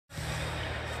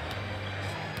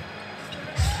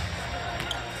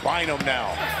Bynum now.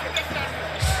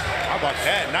 How about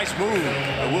that? Nice move.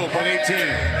 Will put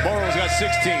 18. Morrow's got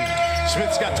 16.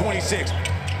 Smith's got 26.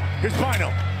 Here's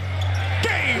Bynum.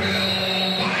 Game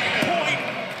point.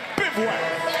 Bivouac.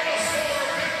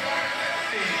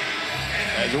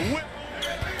 As a whip.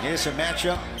 Here's a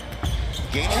matchup.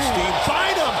 Gaining steam.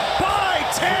 Bynum by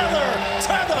Taylor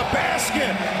to the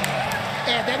basket.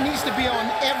 And that needs to be on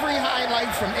every highlight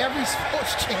from every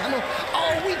sports channel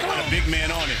all week long. A big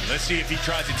man on it. Let's see if he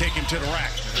tries to take him to the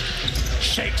rack.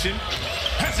 Shakes him,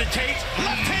 hesitates,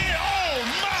 left hand. Oh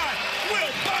my!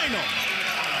 Will Bynum.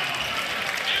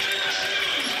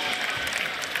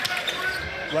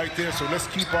 Right there, so let's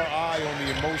keep our eye on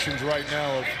the emotions right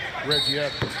now of Reggie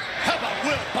Evans. How about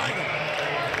Will Bynum?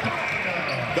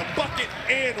 The bucket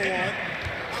and one.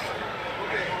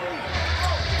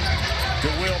 To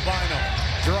Will Bynum.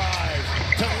 Drive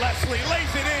to Leslie,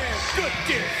 lays it in. Good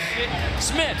dish.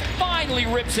 Smith finally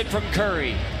rips it from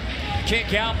Curry.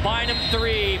 Kick out, Bynum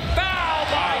 3. Foul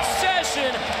by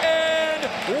Session and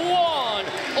one.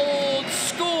 Old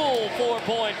school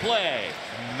 4-point play.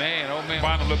 Man, oh man.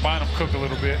 Bynum let Bynum cook a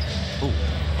little bit. Ooh.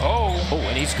 Oh,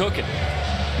 and he's cooking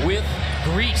with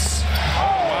grease.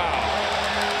 Oh, wow.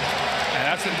 And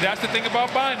that's the thing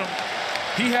about Bynum.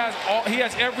 He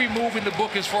has every move in the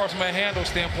book as far as from a handle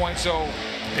standpoint. So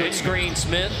good screen,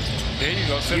 Smith. There you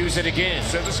go. Use it again.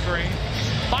 Set the screen.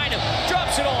 Bynum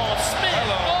drops it off. Smith.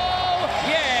 Hello. Oh,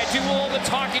 yeah. Do all the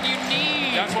talking you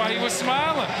need. That's why he was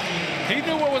smiling. He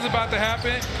knew what was about to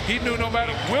happen. He knew no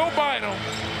matter Will Bynum,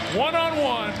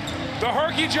 one-on-one, the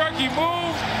herky-jerky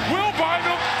move. Will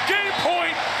Bynum, game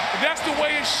point. That's the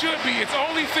way it should be. It's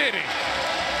only fitting.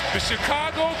 The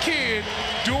Chicago kid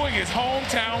doing his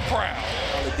hometown proud.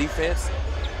 On the defense,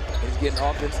 he's getting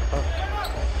offense.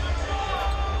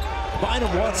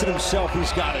 Bynum wants it himself.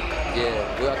 He's got it.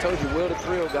 Yeah, well, I told you, Will the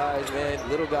thrill guys, man,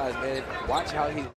 little guys, man. Watch how he...